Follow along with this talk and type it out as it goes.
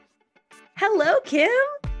Hello, Kim.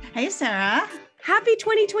 Hey, Sarah. Happy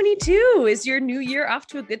 2022. Is your new year off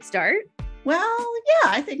to a good start? Well, yeah,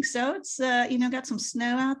 I think so. It's, got some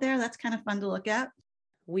snow out there. That's kind of fun to look at.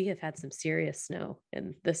 We have had some serious snow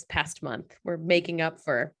in this past month. We're making up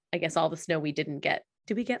for, I guess, all the snow we didn't get.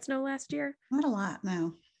 Did we get snow last year? Not a lot,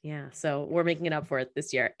 no. Yeah, so we're making it up for it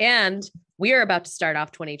this year. And we are about to start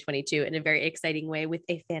off 2022 in a very exciting way with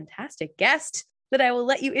a fantastic guest that I will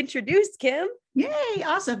let you introduce, Kim. Yay,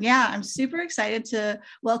 awesome. Yeah, I'm super excited to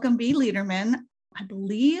welcome Bea Lederman. I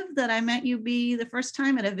believe that I met you, Bea, the first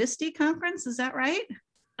time at a VISTE conference. Is that right?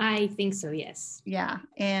 I think so, yes. Yeah,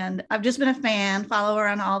 and I've just been a fan, follow her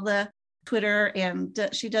on all the Twitter, and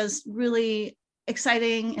she does really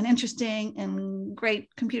exciting and interesting and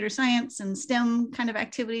great computer science and STEM kind of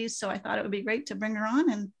activities. So I thought it would be great to bring her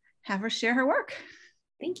on and have her share her work.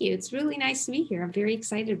 Thank you. It's really nice to be here. I'm very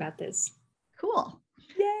excited about this. Cool.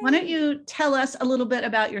 Yay. Why don't you tell us a little bit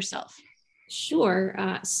about yourself? Sure.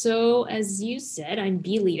 So as you said, I'm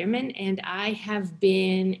Bea Lederman, and I have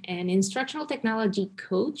been an instructional technology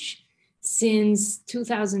coach since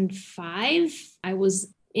 2005. I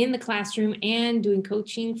was in the classroom and doing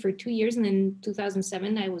coaching for 2 years. And then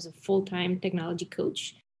 2007, I was a full-time technology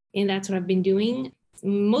coach. And that's what I've been doing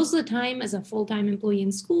most of the time as a full-time employee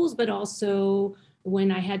in schools, but also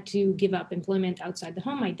when I had to give up employment outside the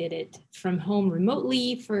home, I did it from home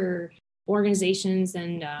remotely for organizations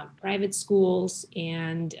and private schools.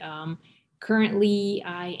 And currently,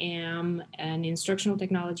 I am an instructional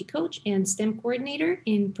technology coach and STEM coordinator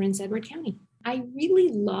in Prince Edward County. I really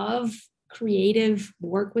love creative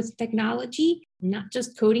work with technology, not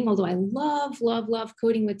just coding, although I love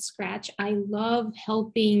coding with Scratch. I love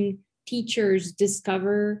helping teachers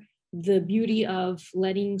discover the beauty of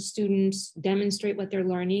letting students demonstrate what they're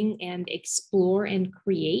learning and explore and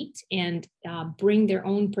create and bring their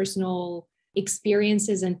own personal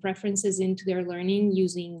experiences and preferences into their learning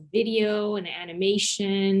using video and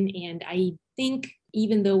animation. And I think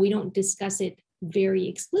even though we don't discuss it very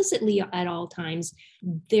explicitly at all times,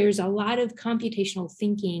 there's a lot of computational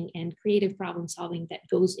thinking and creative problem solving that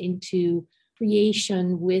goes into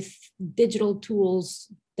creation with digital tools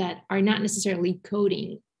that are not necessarily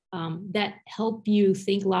coding. That help you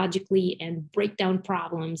think logically and break down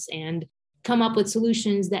problems and come up with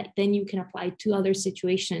solutions that then you can apply to other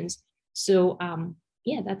situations. So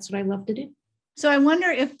that's what I love to do. So I wonder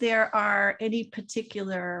if there are any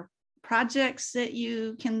particular projects that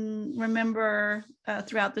you can remember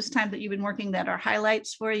throughout this time that you've been working that are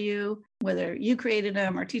highlights for you, whether you created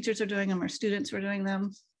them or teachers are doing them or students were doing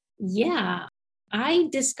them. Yeah, I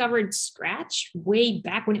discovered Scratch way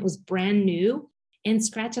back when it was brand new. And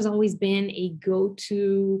Scratch has always been a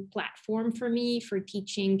go-to platform for me for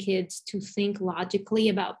teaching kids to think logically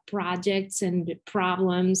about projects and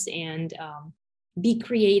problems and be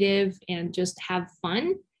creative and just have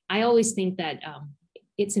fun. I always think that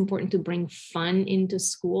it's important to bring fun into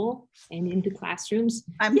school and into classrooms.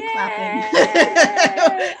 I'm clapping.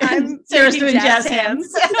 Sarah's doing jazz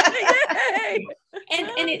hands.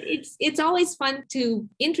 And it's always fun to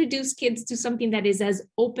introduce kids to something that is as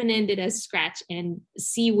open-ended as Scratch and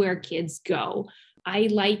see where kids go. I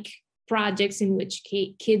like projects in which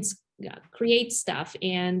kids create stuff.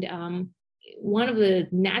 And one of the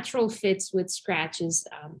natural fits with Scratch is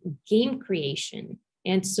game creation.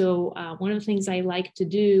 And so one of the things I like to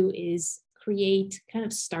do is create kind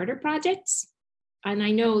of starter projects. And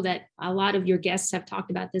I know that a lot of your guests have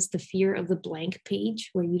talked about this, the fear of the blank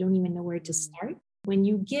page, where you don't even know where to start. When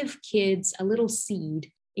you give kids a little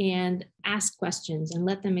seed and ask questions and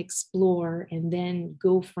let them explore and then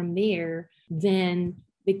go from there, then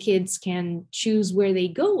the kids can choose where they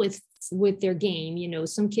go with their game. You know,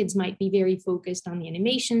 some kids might be very focused on the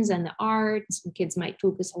animations and the art. Some kids might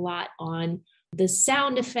focus a lot on the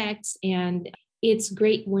sound effects. And it's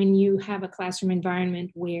great when you have a classroom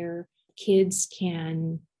environment where kids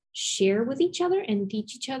can share with each other and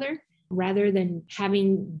teach each other, rather than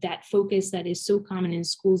having that focus that is so common in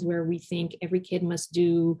schools where we think every kid must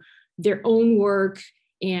do their own work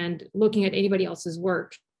and looking at anybody else's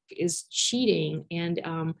work is cheating.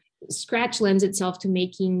 And Scratch lends itself to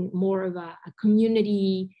making more of a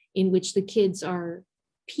community in which the kids are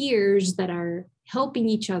peers that are helping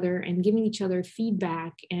each other and giving each other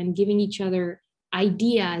feedback and giving each other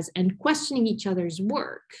ideas and questioning each other's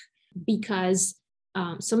work. Because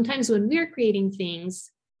sometimes when we're creating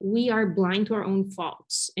things, we are blind to our own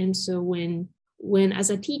faults. And so when as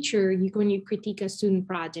a teacher, when you critique a student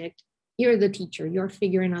project, you're the teacher, you're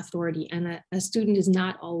figure in authority. And a student is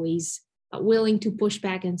not always willing to push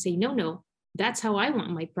back and say, no, that's how I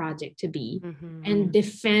want my project to be, Mm-hmm. and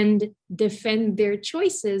defend their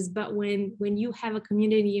choices. But when you have a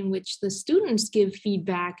community in which the students give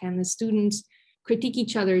feedback and the students critique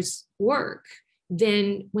each other's work,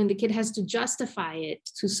 then when the kid has to justify it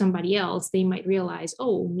to somebody else, they might realize,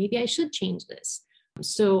 oh, maybe I should change this.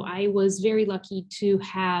 So I was very lucky to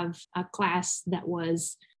have a class that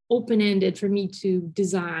was open-ended for me to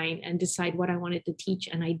design and decide what I wanted to teach.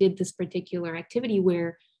 And I did this particular activity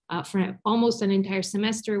where for almost an entire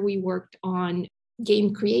semester, we worked on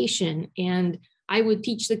game creation. And I would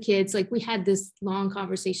teach the kids, like we had this long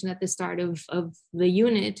conversation at the start of the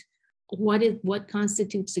unit, what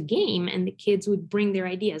constitutes a game, and the kids would bring their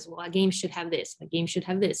ideas. Well, a game should have this, a game should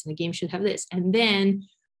have this, and a game should have this. And then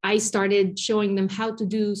I started showing them how to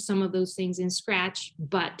do some of those things in Scratch,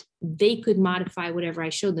 but they could modify whatever I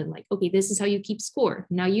showed them. Like, okay, this is how you keep score.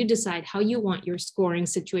 Now you decide how you want your scoring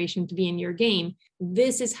situation to be in your game.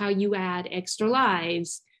 This is how you add extra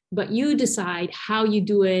lives, but you decide how you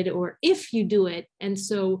do it or if you do it. And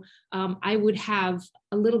so I would have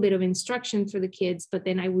a little bit of instruction for the kids, but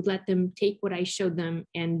then I would let them take what I showed them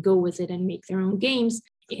and go with it and make their own games.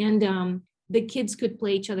 And the kids could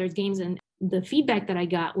play each other's games. And the feedback that I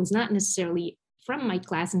got was not necessarily from my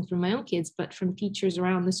class and from my own kids, but from teachers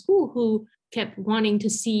around the school who kept wanting to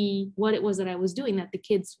see what it was that I was doing, that the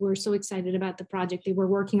kids were so excited about the project they were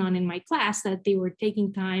working on in my class that they were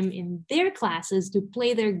taking time in their classes to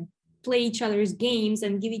play each other's games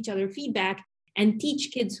and give each other feedback and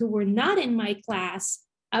teach kids who were not in my class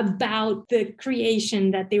about the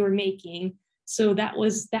creation that they were making. So that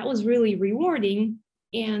was really rewarding.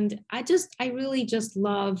 And I really just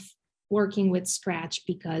love working with Scratch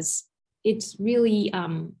because it's really,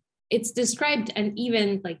 it's described, and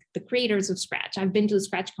even like the creators of Scratch, I've been to the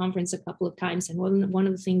Scratch conference a couple of times, and one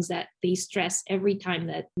of the things that they stress every time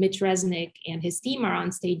that Mitch Resnick and his team are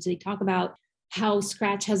on stage, they talk about how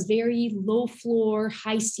Scratch has very low floor,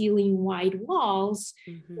 high ceiling, wide walls,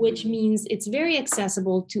 which means it's very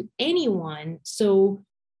accessible to anyone. So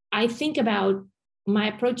I think about my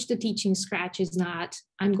approach to teaching Scratch is not,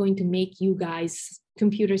 I'm going to make you guys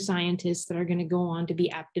computer scientists that are going to go on to be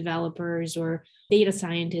app developers or data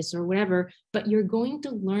scientists or whatever, but you're going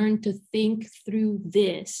to learn to think through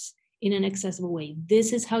this in an accessible way.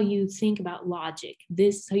 This is how you think about logic.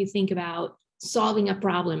 This is how you think about solving a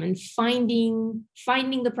problem and finding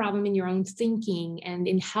the problem in your own thinking and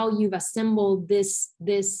in how you've assembled this,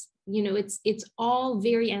 it's all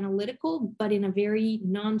very analytical, but in a very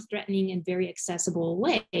non-threatening and very accessible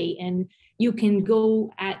way. And you can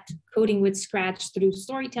go at coding with Scratch through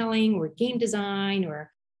storytelling or game design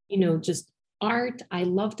or, just art. I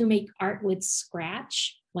love to make art with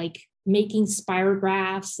Scratch, like making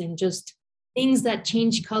spirographs and just things that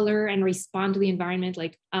change color and respond to the environment.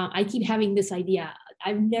 Like I keep having this idea.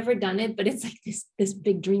 I've never done it, but it's like this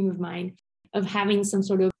big dream of mine of having some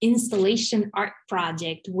sort of installation art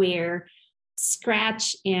project where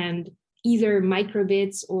Scratch and either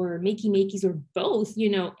Microbits or Makey Makeys or both,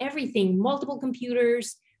 everything, multiple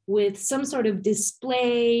computers with some sort of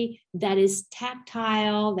display that is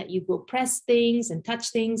tactile, that you go press things and touch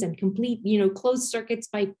things and complete, closed circuits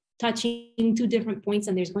by touching two different points,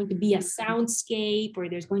 and there's going to be a soundscape or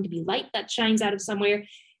there's going to be light that shines out of somewhere.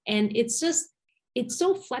 And it's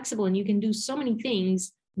so flexible and you can do so many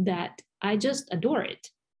things that I just adore it.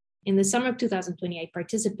 In the summer of 2020, I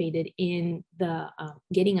participated in the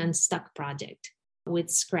Getting Unstuck project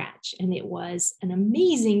with Scratch, and it was an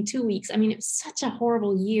amazing 2 weeks. I mean, it was such a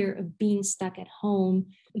horrible year of being stuck at home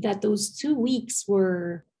that those 2 weeks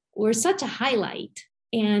were such a highlight.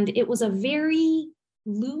 And it was a very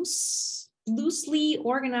loosely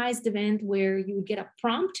organized event where you would get a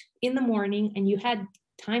prompt in the morning and you had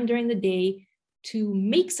time during the day to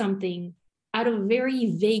make something out of a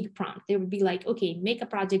very vague prompt. They would be like, okay, make a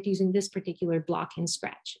project using this particular block in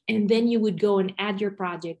Scratch. And then you would go and add your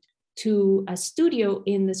project to a studio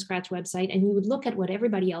in the Scratch website, and you would look at what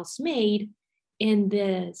everybody else made. And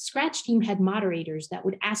the Scratch team had moderators that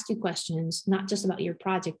would ask you questions, not just about your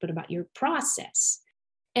project, but about your process.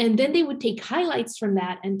 And then they would take highlights from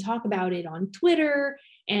that and talk about it on Twitter.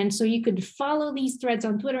 And so you could follow these threads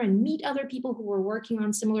on Twitter and meet other people who were working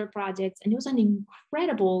on similar projects. And it was an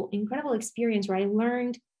incredible experience where I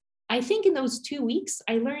learned, I think in those 2 weeks,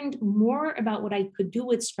 I learned more about what I could do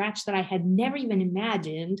with Scratch that I had never even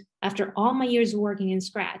imagined after all my years of working in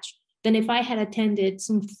Scratch than if I had attended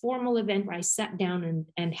some formal event where I sat down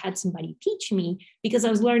and had somebody teach me, because I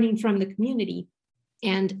was learning from the community.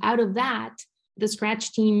 And out of that, the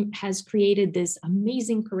Scratch team has created this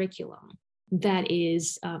amazing curriculum that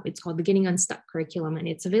is, it's called the Getting Unstuck curriculum, and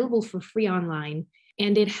it's available for free online.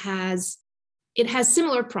 And it has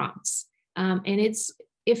similar prompts. And it's,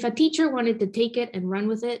 if a teacher wanted to take it and run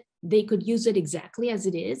with it, they could use it exactly as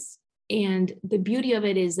it is. And the beauty of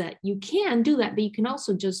it is that you can do that, but you can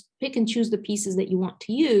also just pick and choose the pieces that you want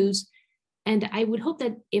to use. And I would hope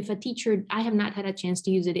that if a teacher, I have not had a chance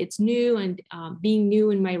to use it, it's new, and being new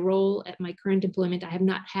in my role at my current employment, I have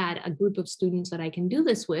not had a group of students that I can do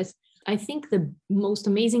this with. I think the most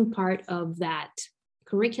amazing part of that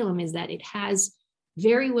curriculum is that it has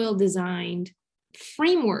very well designed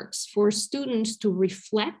frameworks for students to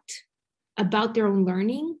reflect about their own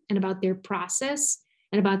learning and about their process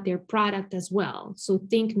and about their product as well. So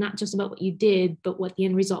think not just about what you did, but what the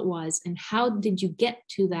end result was and how did you get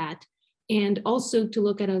to that. And also to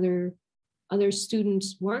look at other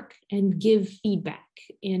students' work and give feedback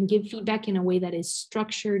in a way that is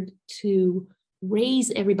structured to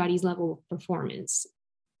raise everybody's level of performance.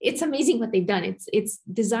 It's amazing what they've done. It's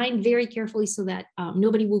designed very carefully so that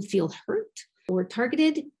nobody will feel hurt or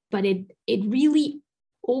targeted, but it really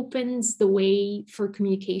opens the way for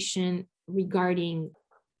communication regarding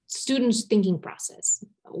students' thinking process.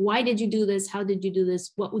 Why did you do this? How did you do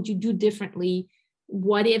this? What would you do differently?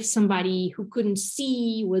 What if somebody who couldn't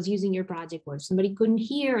see was using your project? What if somebody couldn't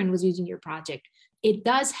hear and was using your project? It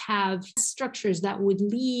does have structures that would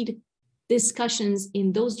lead discussions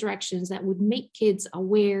in those directions that would make kids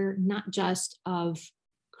aware, not just of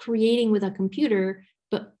creating with a computer,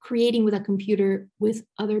 but creating with a computer with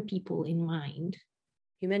other people in mind.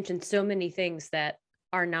 You mentioned so many things that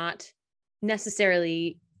are not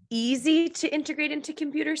necessarily easy to integrate into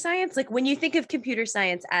computer science. Like when you think of computer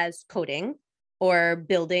science as coding or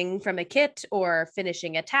building from a kit or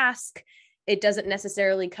finishing a task, it doesn't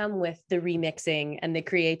necessarily come with the remixing and the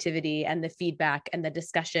creativity and the feedback and the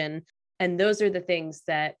discussion. And those are the things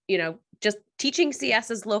that, just teaching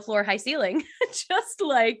CS is low floor, high ceiling, just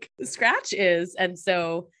like Scratch is. And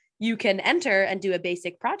so you can enter and do a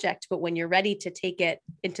basic project, but when you're ready to take it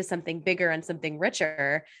into something bigger and something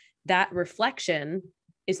richer, that reflection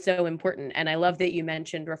is so important. And I love that you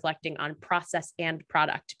mentioned reflecting on process and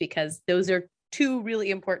product, because those are two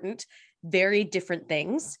really important, very different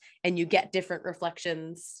things, and you get different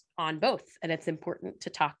reflections on both. And it's important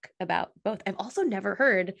to talk about both. I've also never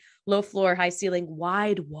heard low floor, high ceiling,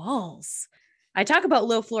 wide walls. I talk about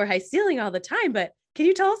low floor, high ceiling all the time, but can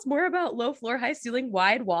you tell us more about low floor, high ceiling,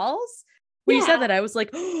 wide walls? When you said that, I was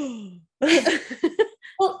like, oh.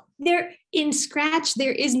 Well, in Scratch,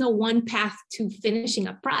 there is no one path to finishing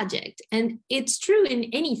a project. And it's true in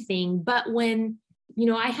anything, but when,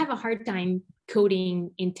 I have a hard time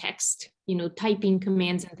coding in text, typing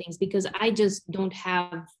commands and things, because I just don't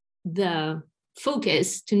have the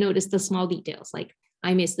focus to notice the small details. Like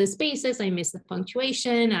I miss the spaces, I miss the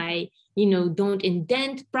punctuation, I, don't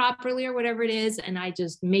indent properly or whatever it is, and I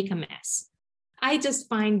just make a mess. I just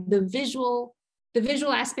find the visual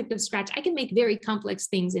aspect of Scratch, I can make very complex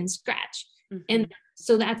things in Scratch. Mm-hmm. And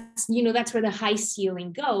so that's where the high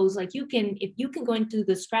ceiling goes. Like if you can go into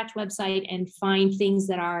the Scratch website and find things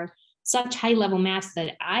that are such high level math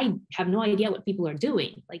that I have no idea what people are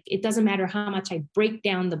doing. Like it doesn't matter how much I break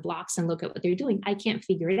down the blocks and look at what they're doing, I can't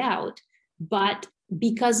figure it out. But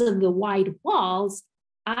because of the wide walls,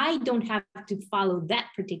 I don't have to follow that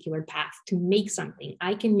particular path to make something.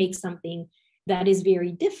 I can make something that is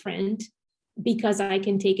very different, because I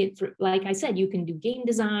can take it for, like I said, you can do game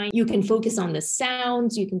design, you can focus on the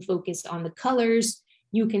sounds, you can focus on the colors,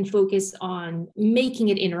 you can focus on making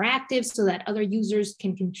it interactive so that other users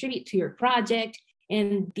can contribute to your project.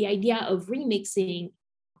 And the idea of remixing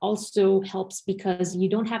also helps because you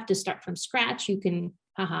don't have to start from scratch. You can,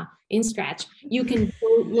 in Scratch, you can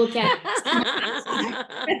go look at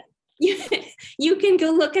you can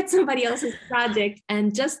go look at somebody else's project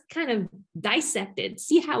and just kind of dissect it,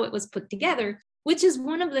 see how it was put together, which is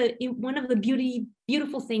one of the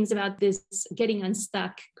beautiful things about this Getting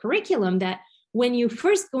Unstuck curriculum, that when you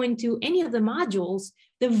first go into any of the modules,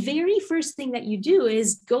 the very first thing that you do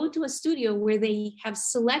is go to a studio where they have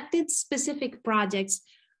selected specific projects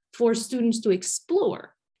for students to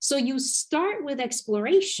explore. So you start with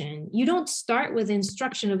exploration. You don't start with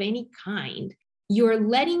instruction of any kind. You're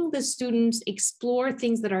letting the students explore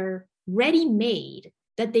things that are ready-made,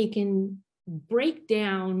 that they can break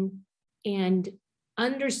down and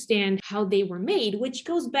understand how they were made, which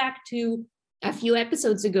goes back to a few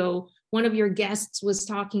episodes ago. One of your guests was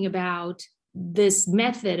talking about this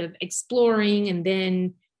method of exploring and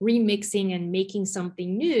then remixing and making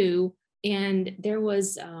something new. And there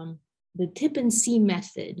was the tip and see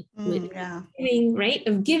method with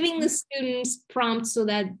giving the students prompts so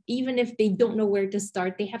that even if they don't know where to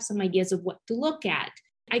start, they have some ideas of what to look at.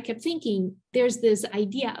 I kept thinking there's this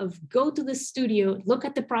idea of go to the studio, look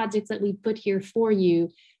at the projects that we put here for you,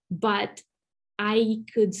 but I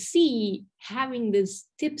could see having this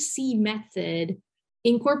TIPC method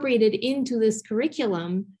incorporated into this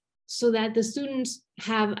curriculum so that the students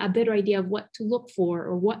have a better idea of what to look for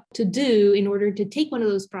or what to do in order to take one of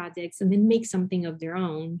those projects and then make something of their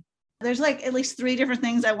own. There's like at least 3 different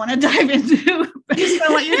things I want to dive into based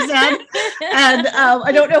on what you said. And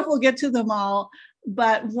I don't know if we'll get to them all,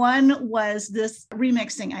 but one was this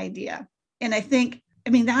remixing idea. And I think,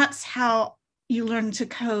 that's how you learn to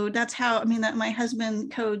code. That's how, that my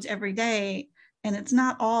husband codes every day, and he's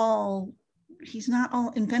not all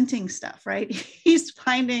inventing stuff, right? He's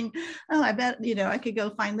finding, I bet, I could go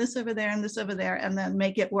find this over there and this over there and then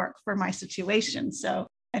make it work for my situation. So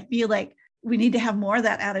I feel like we need to have more of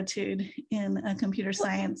that attitude in computer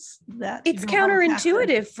science. That it's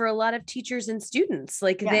counterintuitive for a lot of teachers and students.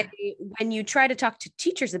 Like when you try to talk to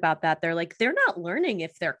teachers about that, they're like, they're not learning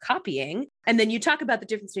if they're copying. And then you talk about the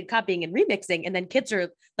difference between copying and remixing. And then kids are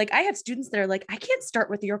like, I have students that are like, I can't start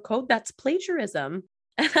with your code. That's plagiarism.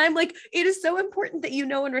 And I'm like, it is so important that you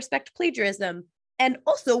know and respect plagiarism. And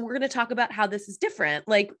also, we're going to talk about how this is different.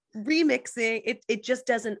 Like remixing, it just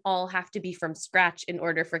doesn't all have to be from scratch in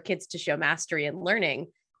order for kids to show mastery and learning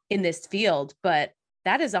in this field. But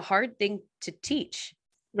that is a hard thing to teach.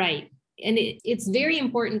 Right. And it's very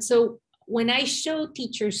important. So when I show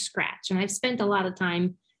teachers Scratch, and I've spent a lot of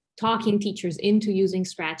time talking teachers into using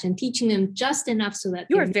Scratch and teaching them just enough so that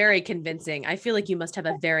you are very convincing. I feel like you must have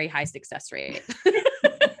a very high success rate.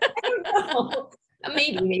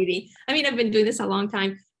 Maybe. I've been doing this a long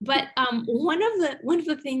time, but one of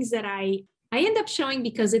the things that I end up showing,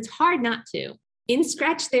 because it's hard not to, in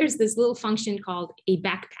Scratch, there's this little function called a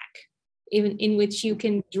backpack, in which you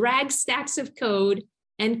can drag stacks of code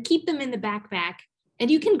and keep them in the backpack. And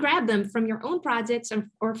you can grab them from your own projects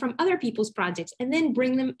or from other people's projects and then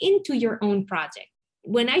bring them into your own project.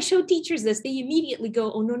 When I show teachers this, they immediately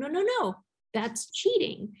go, oh, no, that's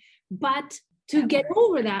cheating. But to get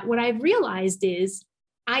over that, what I've realized is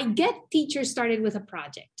I get teachers started with a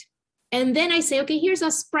project. And then I say, okay, here's a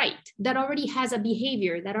sprite that already has a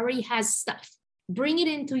behavior, that already has stuff. Bring it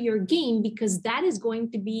into your game, because that is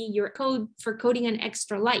going to be your code for coding an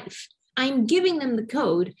extra life. I'm giving them the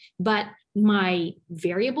code, but my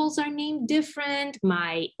variables are named different,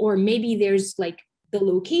 or maybe there's like the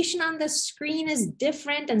location on the screen is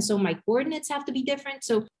different. And so my coordinates have to be different.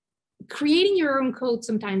 So creating your own code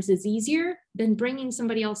sometimes is easier than bringing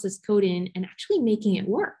somebody else's code in and actually making it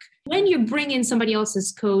work. When you bring in somebody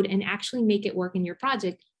else's code and actually make it work in your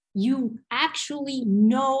project, you actually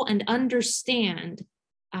know and understand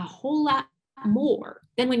a whole lot more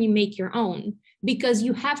than when you make your own, because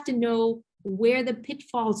you have to know where the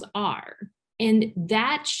pitfalls are. And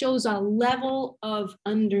that shows a level of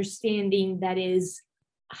understanding that is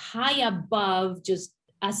high above just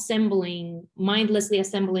mindlessly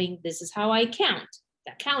assembling, this is how I count,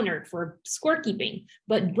 that counter for scorekeeping,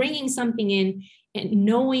 but bringing something in and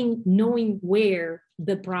knowing where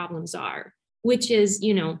the problems are, which is,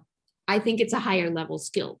 I think it's a higher level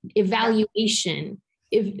skill. Evaluation,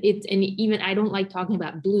 and even I don't like talking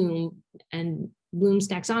about Bloom and Bloom's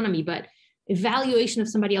taxonomy, but evaluation of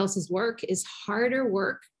somebody else's work is harder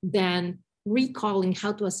work than recalling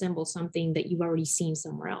how to assemble something that you've already seen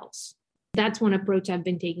somewhere else. That's one approach I've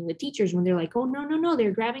been taking with teachers when they're like, oh, no,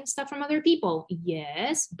 they're grabbing stuff from other people.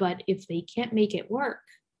 Yes, but if they can't make it work,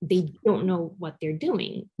 they don't know what they're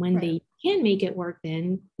doing. When they can make it work,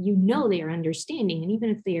 then they are understanding. And even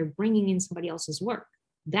if they are bringing in somebody else's work,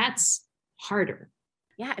 that's harder.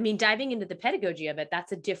 Yeah, diving into the pedagogy of it,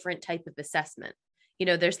 that's a different type of assessment.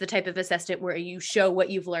 There's the type of assessment where you show what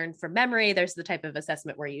you've learned from memory. There's the type of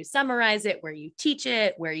assessment where you summarize it, where you teach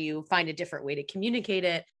it, where you find a different way to communicate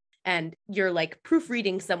it. And you're like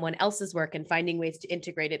proofreading someone else's work and finding ways to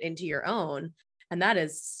integrate it into your own. And that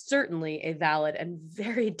is certainly a valid and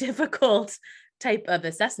very difficult type of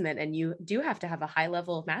assessment. And you do have to have a high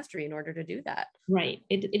level of mastery in order to do that. Right.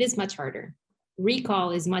 It is much harder.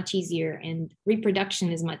 Recall is much easier and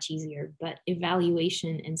reproduction is much easier, but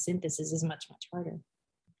evaluation and synthesis is much, much harder.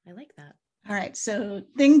 I like that. All right. So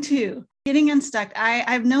thing 2, getting unstuck.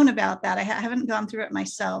 I've known about that. I haven't gone through it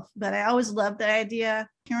myself, but I always loved the idea.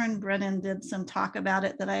 Karen Brennan did some talk about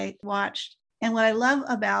it that I watched. And what I love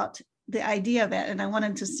about the idea of it, and I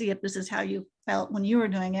wanted to see if this is how you felt when you were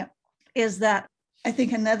doing it, is that I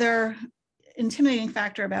think another intimidating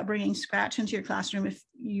factor about bringing Scratch into your classroom, if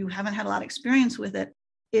you haven't had a lot of experience with it,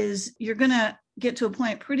 is you're going to get to a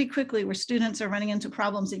point pretty quickly where students are running into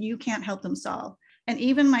problems that you can't help them solve. And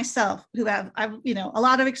even myself, who I've a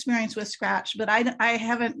lot of experience with Scratch, but I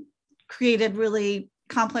haven't created really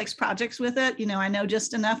complex projects with it. I know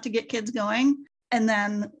just enough to get kids going. And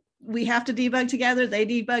then we have to debug together, they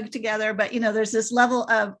debug together, but there's this level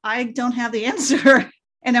of, I don't have the answer.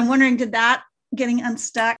 And I'm wondering, did that getting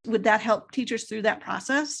unstuck, would that help teachers through that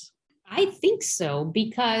process? I think so,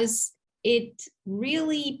 because it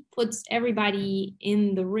really puts everybody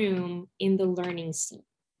in the room in the learning seat.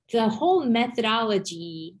 The whole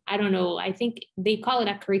methodology, I don't know, I think they call it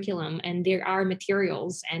a curriculum and there are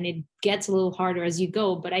materials and it gets a little harder as you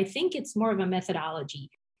go, but I think it's more of a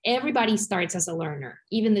methodology. Everybody starts as a learner,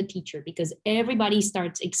 even the teacher, because everybody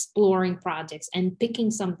starts exploring projects and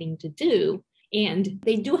picking something to do. And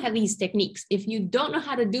they do have these techniques. If you don't know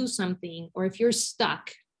how to do something, or if you're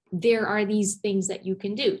stuck, there are these things that you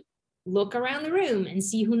can do. Look around the room and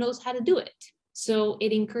see who knows how to do it. So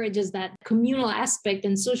it encourages that communal aspect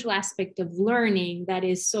and social aspect of learning that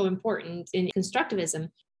is so important in constructivism.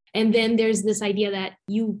 And then there's this idea that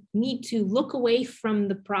you need to look away from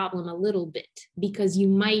the problem a little bit, because you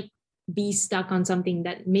might be stuck on something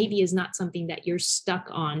that maybe is not something that you're stuck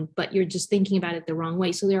on, but you're just thinking about it the wrong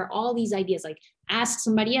way. So there are all these ideas like ask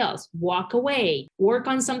somebody else, walk away, work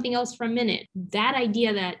on something else for a minute. That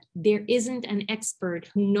idea that there isn't an expert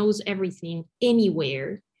who knows everything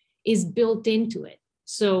anywhere is built into it.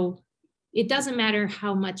 So it doesn't matter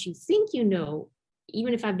how much you think you know.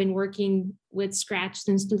 Even if I've been working with Scratch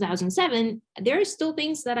since 2007, there are still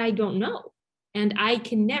things that I don't know. And I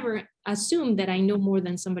can never assume that I know more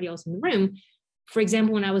than somebody else in the room. For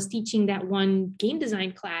example, when I was teaching that one game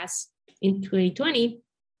design class in 2020,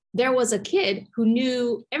 there was a kid who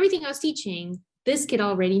knew everything I was teaching. This kid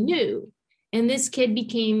already knew. And this kid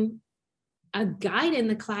became a guide in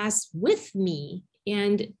the class with me.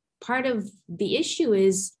 And part of the issue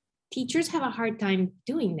is teachers have a hard time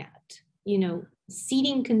doing that,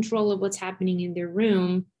 ceding control of what's happening in their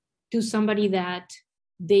room to somebody that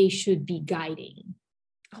they should be guiding.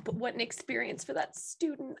 Oh, but what an experience for that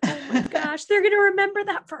student. Oh my gosh, they're going to remember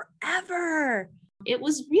that forever. It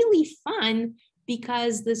was really fun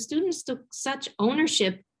because the students took such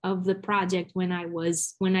ownership of the project when I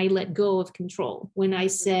let go of control, when I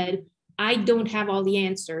said, I don't have all the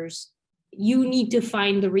answers. You need to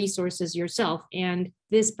find the resources yourself. And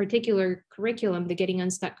this particular curriculum, the Getting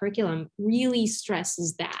Unstuck curriculum, really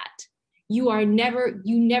stresses that. You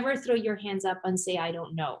never throw your hands up and say, I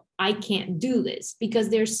don't know, I can't do this, because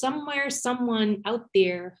there's someone out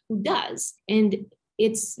there who does. And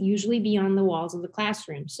it's usually beyond the walls of the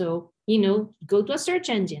classroom. So, go to a search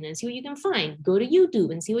engine and see what you can find. Go to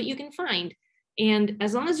YouTube and see what you can find. And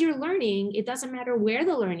as long as you're learning, it doesn't matter where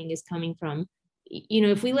the learning is coming from.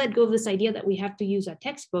 If we let go of this idea that we have to use a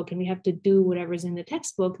textbook and we have to do whatever's in the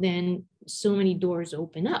textbook, then so many doors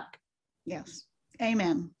open up. Yes.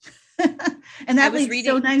 Amen. And that leads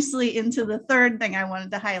so nicely into the third thing I wanted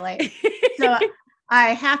to highlight. So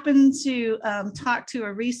I happened to talk to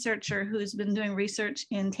a researcher who's been doing research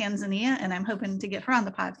in Tanzania, and I'm hoping to get her on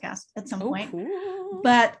the podcast at some point. Cool.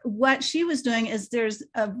 But what she was doing is there's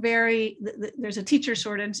a teacher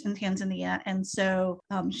shortage in Tanzania. And so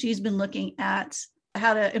she's been looking at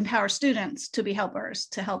how to empower students to be helpers,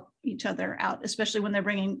 to help each other out, especially when they're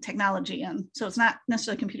bringing technology in. So it's not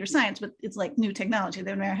necessarily computer science, but it's like new technology.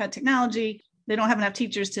 They've never had technology. They don't have enough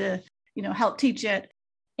teachers to, help teach it.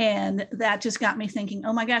 And that just got me thinking,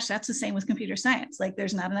 oh my gosh, that's the same with computer science. Like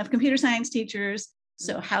there's not enough computer science teachers.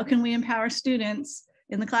 So how can we empower students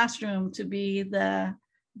in the classroom to be the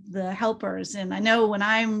helpers? And I know when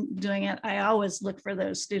I'm doing it, I always look for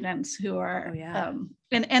those students who are,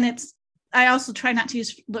 I also try not to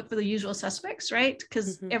look for the usual suspects, right?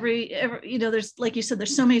 Because every, there's, like you said,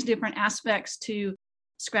 there's so many different aspects to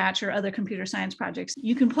Scratch or other computer science projects.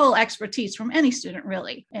 You can pull expertise from any student,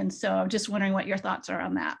 really. And so I'm just wondering what your thoughts are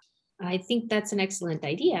on that. I think that's an excellent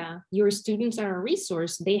idea. Your students are a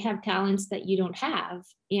resource. They have talents that you don't have.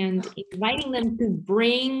 And inviting them to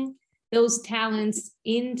bring those talents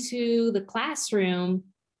into the classroom,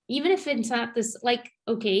 even if it's not this,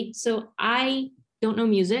 so I don't know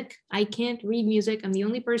music. I can't read music. I'm the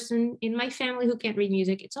only person in my family who can't read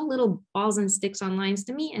music. It's all little balls and sticks on lines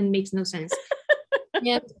to me and makes no sense.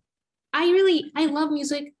 And I love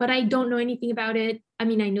music, but I don't know anything about it. I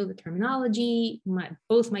mean, I know the terminology.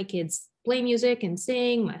 Both my kids play music and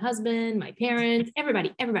sing, my husband, my parents,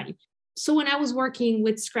 everybody. So when I was working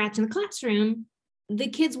with Scratch in the classroom, the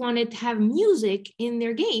kids wanted to have music in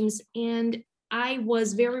their games, and I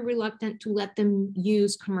was very reluctant to let them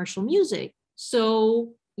use commercial music.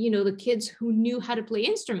 So, the kids who knew how to play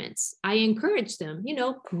instruments, I encouraged them,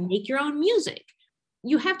 make your own music.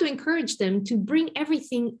 You have to encourage them to bring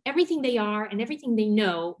everything they are and everything they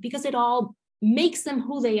know, because it all makes them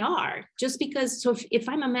who they are. Just because, so if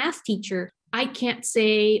I'm a math teacher, I can't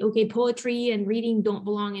say, okay, poetry and reading don't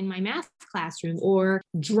belong in my math classroom, or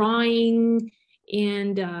drawing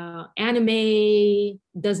and anime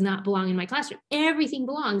does not belong in my classroom. Everything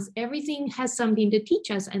belongs. Everything has something to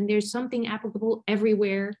teach us, and there's something applicable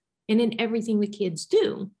everywhere and in everything the kids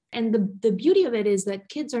do. And the beauty of it is that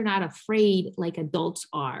kids are not afraid, like adults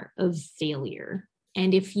are, of failure.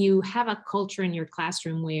 And if you have a culture in your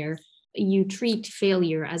classroom where you treat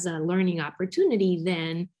failure as a learning opportunity,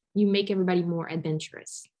 then you make everybody more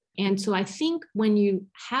adventurous. And so I think when you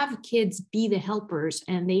have kids be the helpers,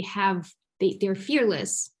 and they're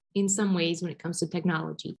fearless in some ways when it comes to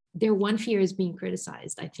technology. Their one fear is being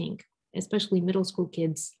criticized, I think. Especially middle school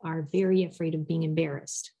kids are very afraid of being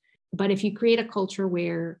embarrassed. But if you create a culture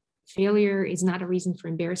where failure is not a reason for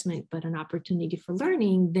embarrassment, but an opportunity for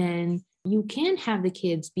learning, then you can have the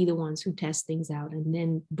kids be the ones who test things out and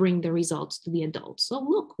then bring the results to the adults. So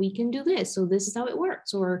look, we can do this. So this is how it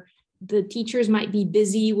works. Or the teachers might be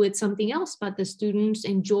busy with something else, but the students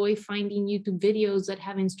enjoy finding YouTube videos that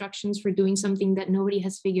have instructions for doing something that nobody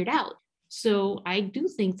has figured out. So I do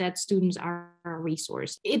think that students are a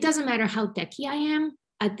resource. It doesn't matter how techie I am.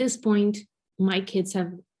 At this point, my kids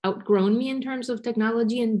have outgrown me in terms of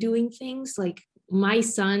technology and doing things. Like my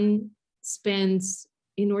son spends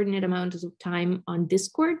inordinate amounts of time on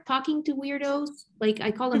Discord talking to weirdos. Like I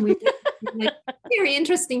call them weirdos. Like very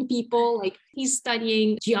interesting people. Like he's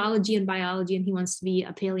studying geology and biology and he wants to be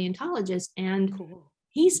a paleontologist. And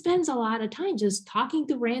he spends a lot of time just talking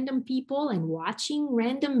to random people and watching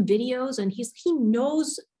random videos. And he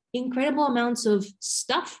knows incredible amounts of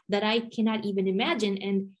stuff that I cannot even imagine.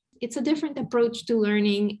 And it's a different approach to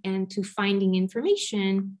learning and to finding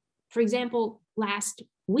information. For example, last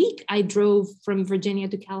week, I drove from Virginia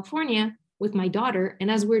to California with my daughter.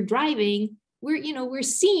 And as we're driving, we're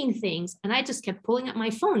seeing things. And I just kept pulling up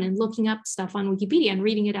my phone and looking up stuff on Wikipedia and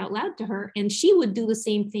reading it out loud to her. And she would do the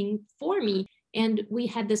same thing for me. And we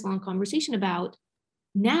had this long conversation about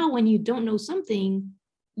now when you don't know something,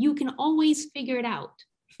 you can always figure it out.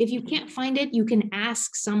 If you can't find it, you can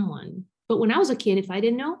ask someone. But when I was a kid, if I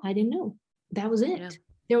didn't know, I didn't know. That was it. Yeah.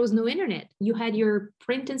 There was no internet. You had your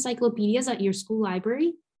print encyclopedias at your school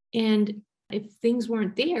library. And if things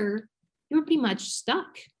weren't there, you were pretty much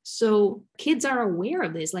stuck. So kids are aware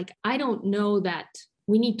of this. Like, I don't know that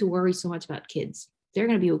we need to worry so much about kids. They're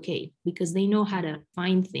going to be okay because they know how to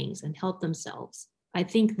find things and help themselves. I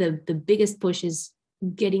think the biggest push is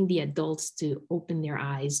getting the adults to open their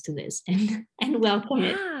eyes to this and welcome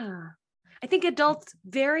it. I think adults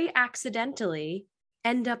very accidentally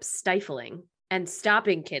end up stifling and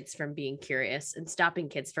stopping kids from being curious and stopping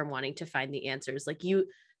kids from wanting to find the answers. Like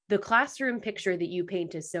the classroom picture that you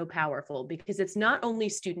paint is so powerful because it's not only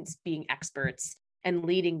students being experts and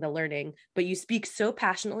leading the learning, but you speak so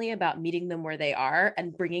passionately about meeting them where they are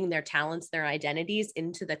and bringing their talents, their identities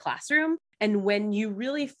into the classroom. And when you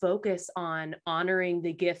really focus on honoring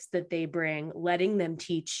the gifts that they bring, letting them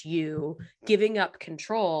teach you, giving up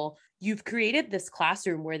control, you've created this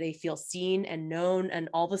classroom where they feel seen and known. And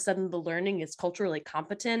all of a sudden the learning is culturally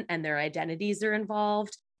competent and their identities are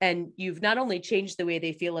involved. And you've not only changed the way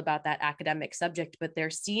they feel about that academic subject, but they're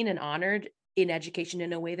seen and honored in education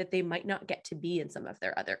in a way that they might not get to be in some of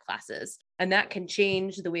their other classes. And that can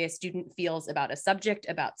change the way a student feels about a subject,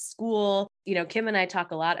 about school. Kim and I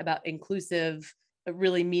talk a lot about inclusive,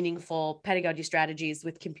 really meaningful pedagogy strategies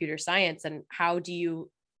with computer science. And how do you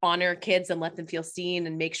honor kids and let them feel seen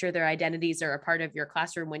and make sure their identities are a part of your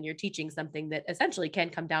classroom when you're teaching something that essentially can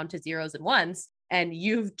come down to zeros and ones. And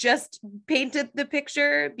you've just painted the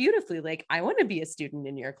picture beautifully. Like, I want to be a student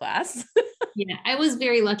in your class. Yeah, I was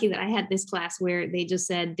very lucky that I had this class where they just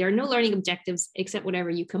said, there are no learning objectives except whatever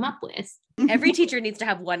you come up with. Every teacher needs to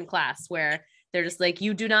have one class where they're just like,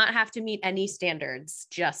 you do not have to meet any standards,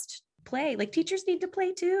 just play. Like, teachers need to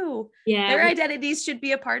play too. Yeah, their identities should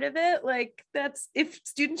be a part of it. Like, that's, if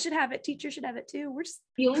students should have it, teachers should have it too.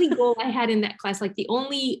 The only goal I had in that class, like the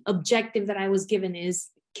only objective that I was given is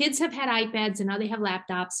kids have had iPads and now they have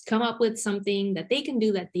laptops. Come up with something that they can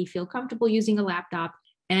do that they feel comfortable using a laptop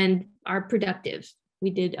and are productive.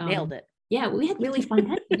 We did nailed it. Yeah, we had really fun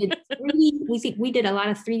time. We did a lot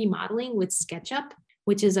of 3D modeling with SketchUp,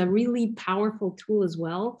 which is a really powerful tool as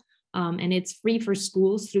well. And it's free for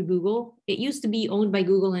schools through Google. It used to be owned by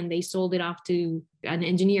Google and they sold it off to an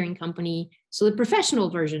engineering company. So the professional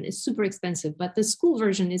version is super expensive, but the school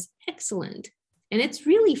version is excellent. And it's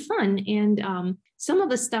really fun. And some of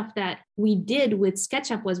the stuff that we did with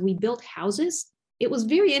SketchUp was we built houses. It was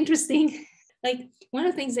very interesting. Like, one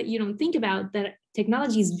of the things that you don't think about that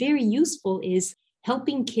technology is very useful is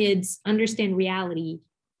helping kids understand reality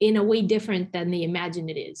in a way different than they imagine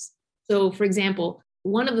it is. So, for example,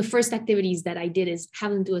 one of the first activities that I did is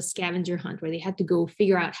have them do a scavenger hunt where they had to go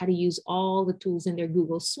figure out how to use all the tools in their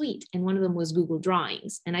Google Suite. And one of them was Google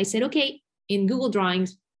Drawings. And I said, okay, in Google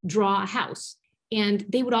Drawings, draw a house. And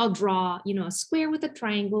they would all draw, a square with a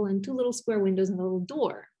triangle and 2 little square windows and a little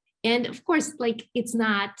door. And of course, like it's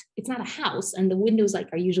not a house, and the windows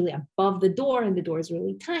are usually above the door, and the door is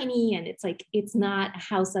really tiny, and it's not a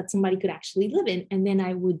house that somebody could actually live in. And then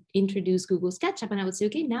I would introduce Google SketchUp, and I would say,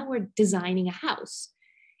 okay, now we're designing a house,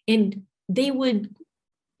 and they would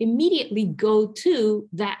immediately go to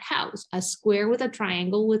that house, a square with a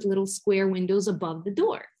triangle with little square windows above the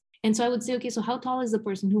door. And so I would say, okay, so how tall is the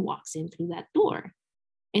person who walks in through that door,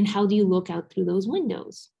 and how do you look out through those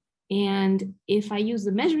windows? And if I use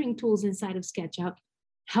the measuring tools inside of SketchUp,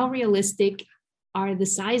 how realistic are the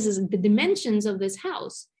sizes and the dimensions of this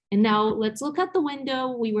house? And now let's look out the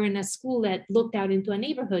window. We were in a school that looked out into a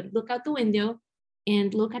neighborhood. Look out the window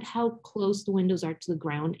and look at how close the windows are to the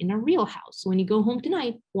ground in a real house. So when you go home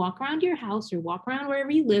tonight, walk around your house or walk around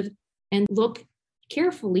wherever you live and look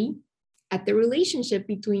carefully at the relationship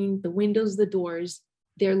between the windows, the doors,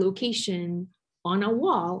 their location, on a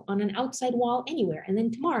wall, on an outside wall, anywhere. And then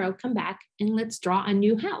tomorrow, come back and let's draw a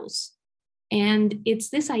new house. And it's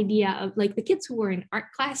this idea of like the kids who were in art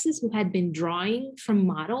classes who had been drawing from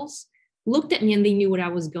models looked at me and they knew where I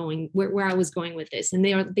was going with this. And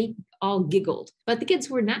they all giggled. But the kids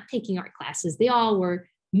who were not taking art classes, they all were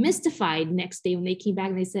mystified next day when they came back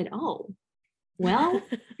and they said, oh, well,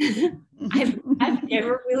 I've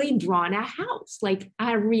never really drawn a house, like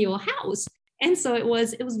a real house. And so it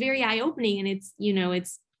was very eye-opening, and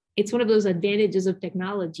it's one of those advantages of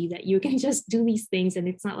technology that you can just do these things, and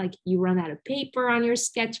it's not like you run out of paper on your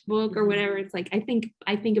sketchbook or whatever. It's like I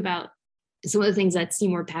think about some of the things that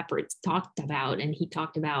Seymour Papert talked about, and he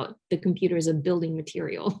talked about the computer as a building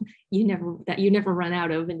material you never run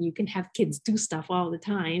out of, and you can have kids do stuff all the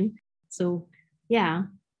time. So yeah,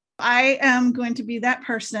 I am going to be that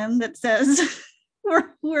person that says.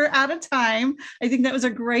 We're out of time. I think that was a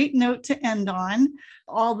great note to end on.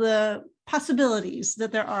 All the possibilities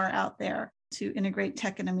that there are out there to integrate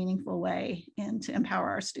tech in a meaningful way and to empower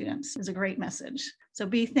our students is a great message. So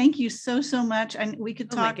Bea, thank you so much. And we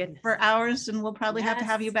could talk for hours, and we'll probably have to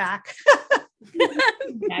have you back.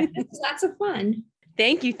 It's lots of fun.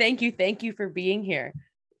 Thank you for being here.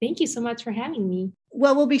 Thank you so much for having me.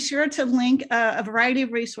 Well, we'll be sure to link a variety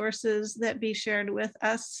of resources that Bea shared with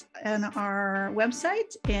us on our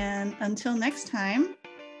website. And until next time,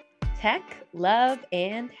 tech, love,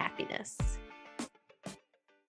 and happiness.